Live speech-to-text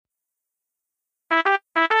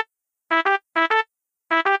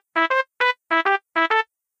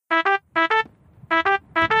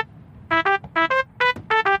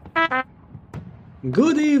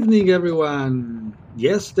Good evening, everyone.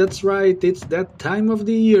 Yes, that's right. It's that time of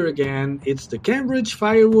the year again. It's the Cambridge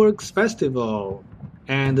Fireworks Festival.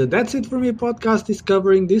 And That's It For Me podcast is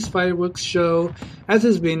covering this fireworks show as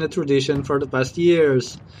has been a tradition for the past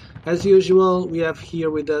years. As usual, we have here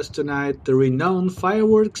with us tonight the renowned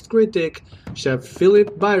fireworks critic, Chef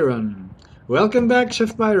Philip Byron. Welcome back,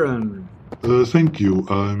 Chef Byron. Thank you.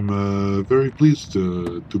 I'm very pleased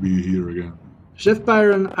to be here again. Chef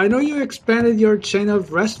Byron, I know you expanded your chain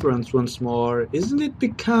of restaurants once more. Isn't it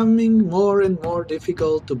becoming more and more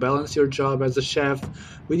difficult to balance your job as a chef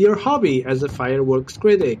with your hobby as a fireworks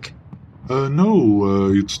critic?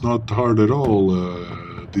 No, it's not hard at all.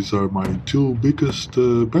 These are my two biggest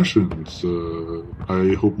passions.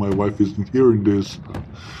 I hope my wife isn't hearing this.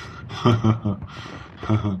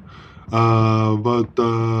 But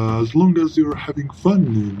as long as you're having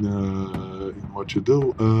fun in what you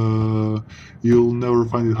do, you'll never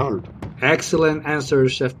find it hard. Excellent answer,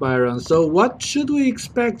 Chef Byron. So what should we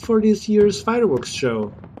expect for this year's fireworks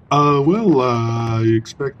show? I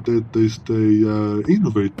expect that they stay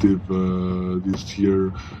innovative this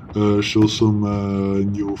year, show some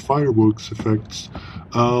new fireworks effects.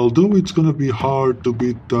 Although it's gonna be hard to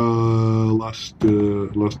beat last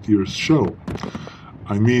year's show.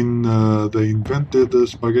 I mean, they invented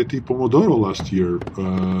spaghetti pomodoro last year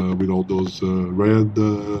with all those red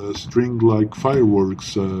string-like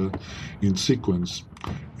fireworks in sequence.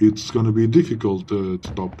 It's gonna be difficult to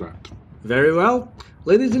top that. Very well.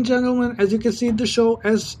 Ladies and gentlemen, as you can see, the show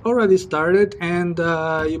has already started, and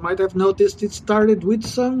you might have noticed it started with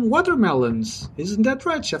some watermelons. Isn't that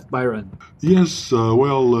right, Chef Byron? Yes,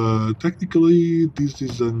 technically this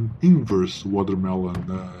is an inverse watermelon,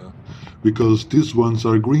 because these ones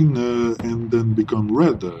are green and then become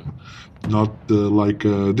red, not like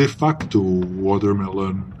a de facto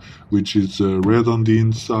watermelon, which is red on the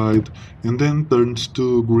inside and then turns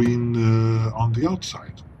to green on the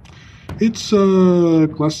outside. It's a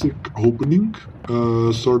classic opening,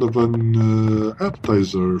 sort of an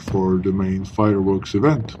appetizer for the main fireworks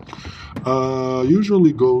event.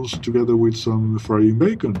 Usually goes together with some frying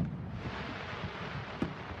bacon.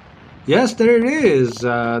 Yes, there it is.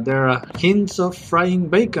 There are hints of frying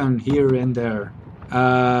bacon here and there.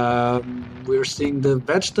 We're seeing the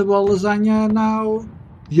vegetable lasagna now.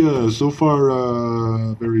 Yeah, so far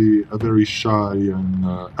a very shy and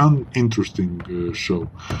uninteresting show.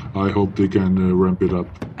 I hope they can ramp it up.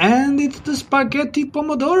 And it's the spaghetti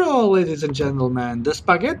pomodoro, ladies and gentlemen. The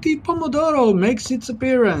spaghetti pomodoro makes its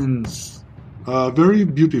appearance. Very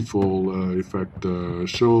beautiful effect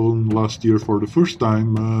shown last year for the first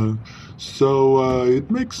time, so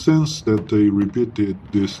it makes sense that they repeat it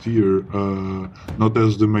this year, not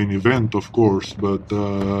as the main event, of course, but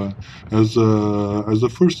as a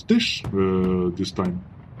first dish this time.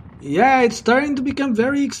 Yeah, it's starting to become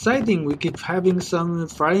very exciting. We keep having some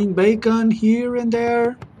frying bacon here and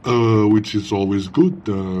there. Which is always good.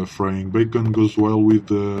 Frying bacon goes well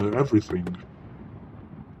with everything.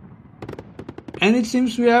 And it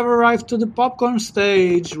seems we have arrived to the popcorn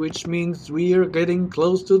stage, which means we are getting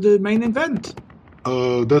close to the main event.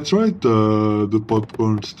 That's right. The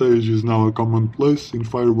popcorn stage is now a commonplace in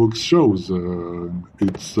fireworks shows.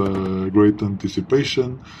 It's great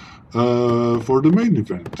anticipation for the main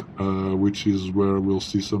event, which is where we'll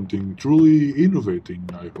see something truly innovating,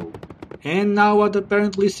 I hope. And now what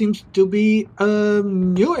apparently seems to be a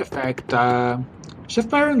new effect. Chef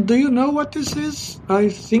Byron, do you know what this is? I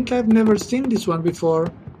think I've never seen this one before.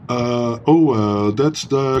 That's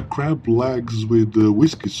the crab legs with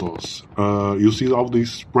whiskey sauce. You see how they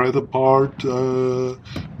spread apart,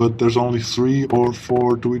 but there's only 3 or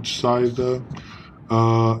 4 to each side.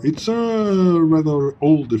 It's a rather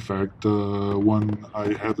old effect, one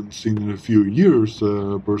I haven't seen in a few years,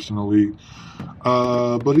 personally.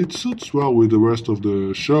 But it suits well with the rest of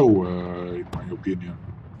the show, in my opinion.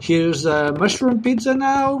 Here's a mushroom pizza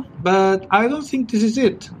now, but I don't think this is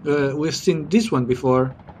it. We've seen this one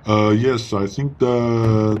before. Yes, I think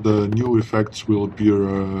the new effects will appear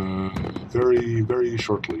very, very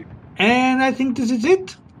shortly. And I think this is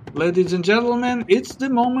it. Ladies and gentlemen, it's the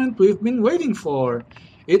moment we've been waiting for.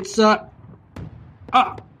 It's what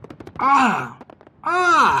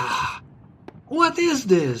is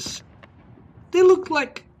this? They look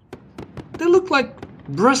like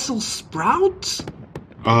Brussels sprouts?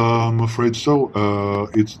 I'm afraid so.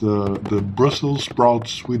 It's the Brussels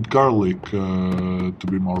sprouts with garlic, to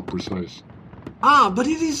be more precise. But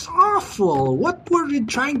it is awful. What were they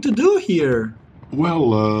trying to do here? Well,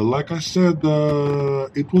 like I said,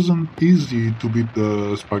 it wasn't easy to beat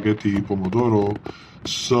the spaghetti pomodoro,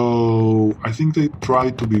 so I think they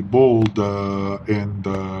tried to be bold and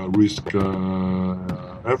risk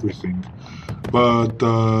everything. But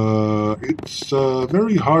it's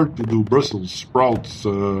very hard to do Brussels sprouts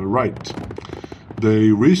right.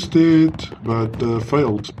 They risked it, but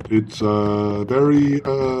failed. It's very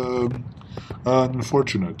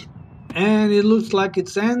unfortunate. And it looks like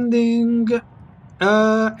it's ending.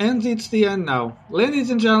 And it's the end now.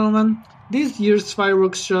 Ladies and gentlemen, this year's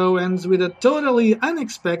fireworks show ends with a totally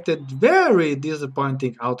unexpected, very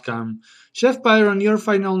disappointing outcome. Chef Byron, your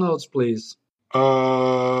final notes, please.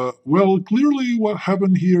 Well, clearly, what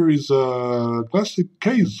happened here is a classic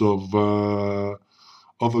case of a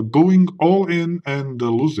going all in and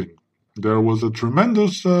losing. There was a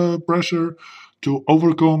tremendous pressure to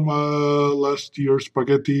overcome last year's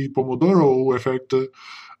spaghetti pomodoro effect,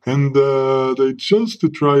 and they chose to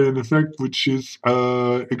try an effect which is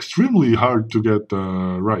extremely hard to get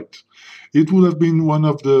right. It would have been one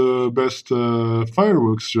of the best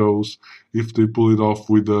fireworks shows if they pull it off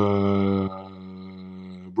with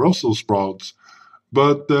Brussels sprouts,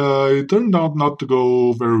 but it turned out not to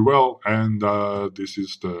go very well, and this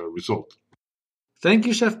is the result. Thank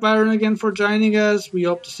you, Chef Byron, again for joining us. We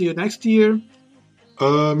hope to see you next year.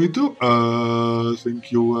 Me too.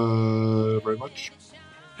 Thank you very much.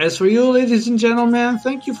 As for you, ladies and gentlemen,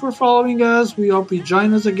 thank you for following us. We hope you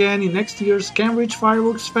join us again in next year's Cambridge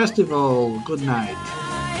Fireworks Festival. Good night.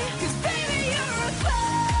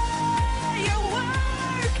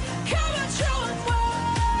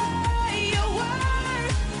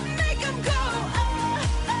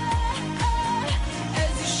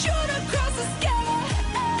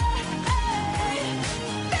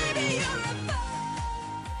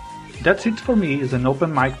 That's It For Me is an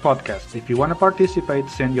open mic podcast. If you want to participate,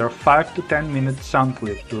 send your 5 to 10 minute sound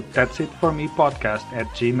clip to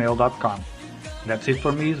that'sitformepodcast@gmail.com. That's It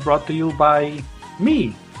For Me is brought to you by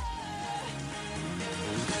me,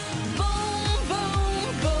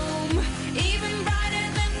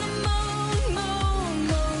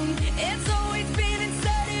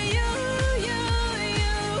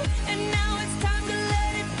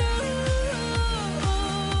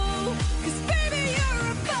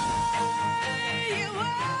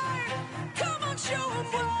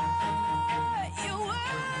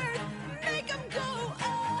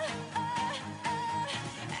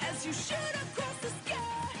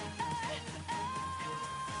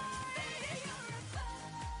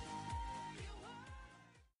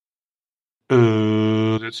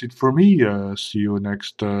 That's it for me. See you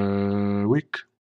next week.